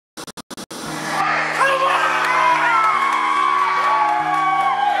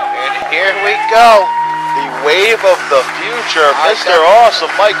Here we go. The wave of the future, Mr. Awesome,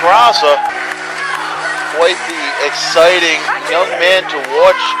 Mike Graca. Quite the exciting young man to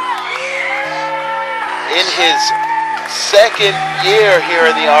watch in his second year here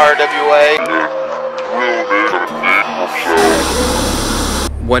in the RWA.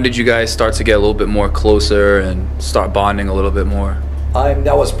 When did you guys start to get a little bit more closer and start bonding a little bit more?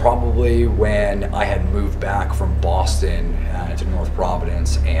 That was probably when I had moved back from Boston to North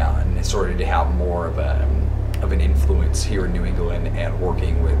Providence and started to have more of an influence here in New England and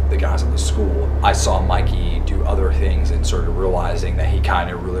working with the guys at the school. I saw Mikey do other things and started realizing that he kind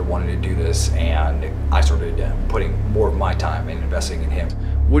of really wanted to do this, and I started putting more of my time and investing in him.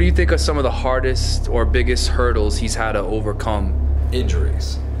 What do you think are some of the hardest or biggest hurdles he's had to overcome?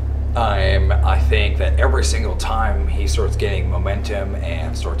 Injuries. I think that every single time he starts getting momentum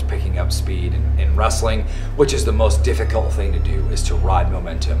and starts picking up speed in wrestling, which is the most difficult thing to do, is to ride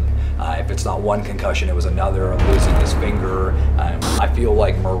momentum. If it's not one concussion, it was another, losing his finger. I feel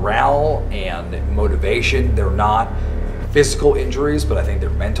like morale and motivation, they're not physical injuries, but I think they're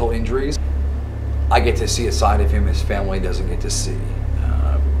mental injuries. I get to see a side of him his family doesn't get to see.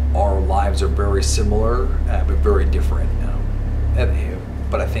 Our lives are very similar, but very different.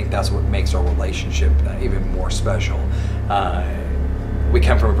 But I think that's what makes our relationship even more special. We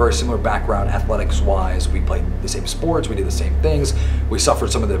come from a very similar background, athletics-wise. We played the same sports, we did the same things. We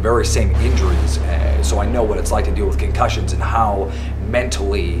suffered some of the very same injuries, so I know what it's like to deal with concussions and how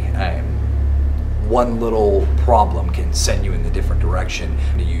mentally one little problem can send you in a different direction.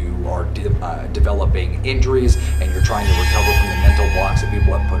 You are developing injuries and you're trying to recover from the mental blocks that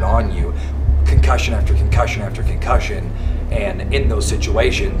people have put on you. Concussion after concussion after concussion, and in those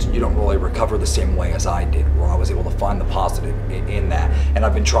situations you don't really recover the same way as I did, where I was able to find the positive in that, and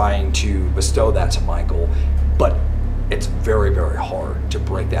I've been trying to bestow that to Michael, but it's very, very hard to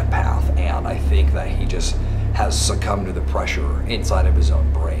break that path, and I think that he just has succumbed to the pressure inside of his own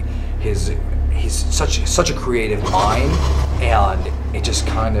brain. He's such a creative mind, and it just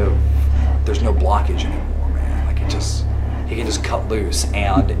kind of, there's no blockage anymore, man. Like he can just cut loose.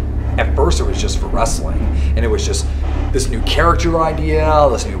 And at first it was just for wrestling, and it was just this new character idea,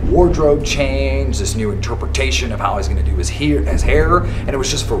 this new wardrobe change, this new interpretation of how he's going to do his hair, and it was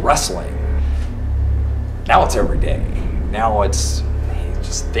just for wrestling. Now it's every day. Now he's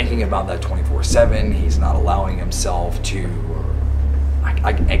just thinking about that 24/7. He's not allowing himself to,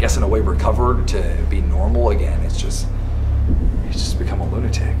 I guess in a way, recover to be normal again. He's just become a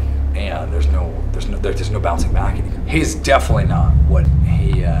lunatic, and there's no bouncing back anymore. He's definitely not what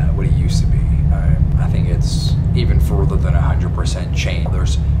he used to be. I think it's even further than 100% change.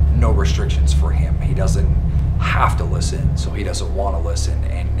 There's no restrictions for him. He doesn't have to listen, so he doesn't want to listen,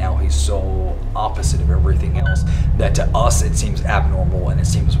 and now he's so opposite of everything else that to us it seems abnormal, and it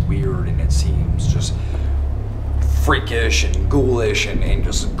seems weird, and it seems just freakish and ghoulish and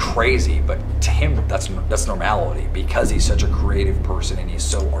just crazy. But to him, that's normality, because he's such a creative person, and he's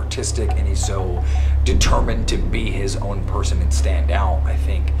so artistic, and he's so determined to be his own person and stand out. I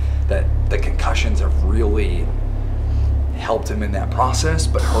think that the concussions have really helped him in that process,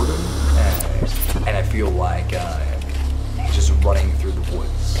 but hurt him. And I feel like he's just running through the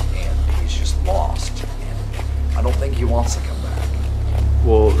woods, and he's just lost. And I don't think he wants to come back.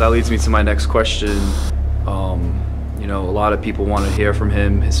 Well, that leads me to my next question. You know, a lot of people want to hear from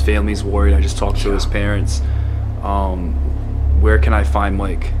him. His family's worried. I just talked to his parents. Where can I find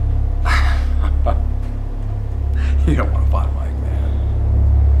Mike? You don't want to find Mike,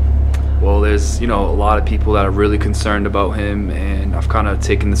 man. Well, there's, you know, a lot of people that are really concerned about him, and I've kind of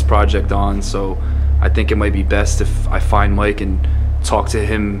taken this project on, so I think it might be best if I find Mike and talk to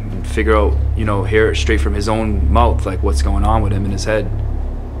him and figure out, you know, hear it straight from his own mouth, like what's going on with him in his head.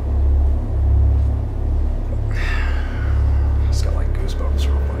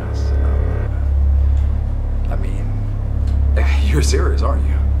 You're serious, aren't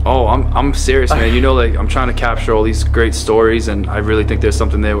you? Oh, I'm serious, man. You know, like, I'm trying to capture all these great stories, and I really think there's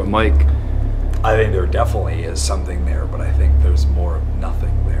something there with Mike. I think there definitely is something there, but I think there's more of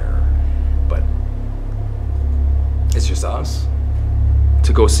nothing there. But it's just us.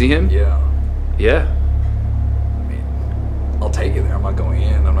 To go see him? Yeah. Yeah. I mean, I'll take you there. I'm not going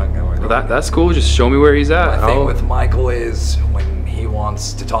in. I'm not going. Well, that's cool. Just show me where he's at. My thing with Michael is when he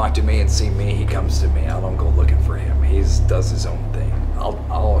wants to talk to me and see me, he comes to me. I don't go looking for him. He does his own thing.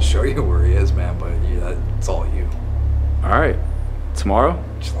 I'll show you where he is, man, but yeah, that's all you. All right. Tomorrow?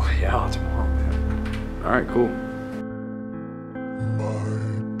 Yeah, tomorrow, man. All right, cool. My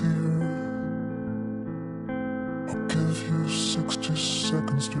dear, I'll give you 60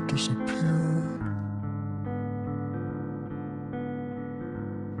 seconds to disappear.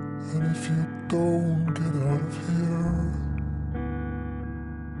 And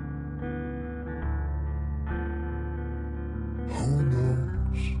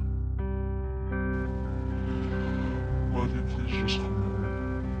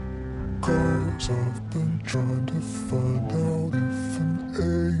I've been trying to find out if an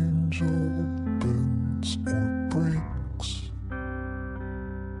angel bends or breaks.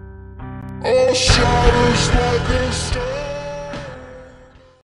 All shadows like